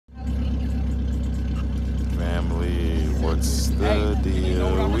What's the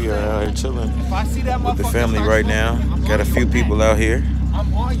deal? We are out here chilling with the family right now. Got a few people out here.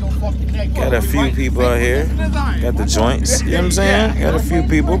 Got a few people out here. Got the joints. You know what I'm saying? Got a few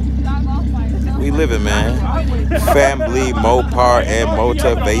people. We living, man. Family, Mopar, and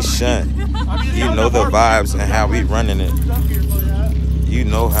Motivation. You know the vibes and how we running it. You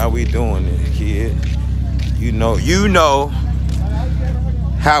know how we doing it, kid. You know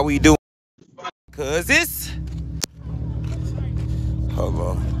how we doing. Cause it's hold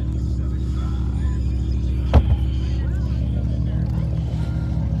on.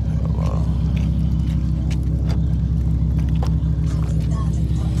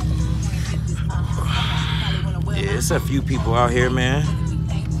 Yeah, it's a few people out here, man.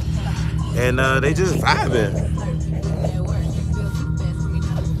 And they just vibing.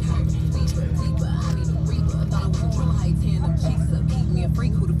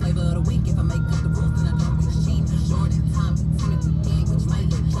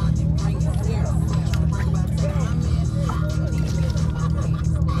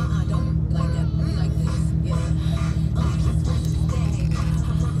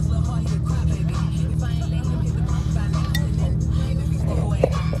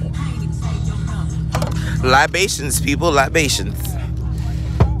 Libations, people, libations.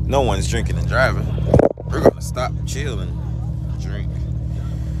 No one's drinking and driving. We're gonna stop, chill, and drink.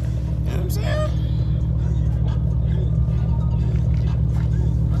 You know what I'm saying?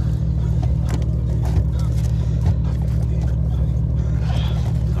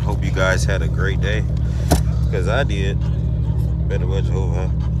 I hope you guys had a great day, because I did. Better watch Jehovah.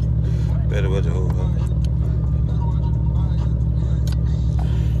 Better watch Jehovah.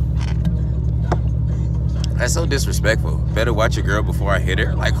 That's so disrespectful. Better watch your girl before I hit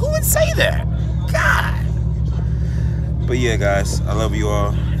her. Like, who would say that? God. But yeah, guys, I love you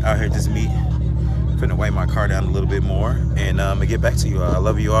all. Out here just me. Finna wipe my car down a little bit more. And I'm gonna get back to you all. I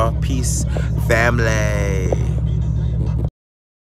love you all. Peace, family.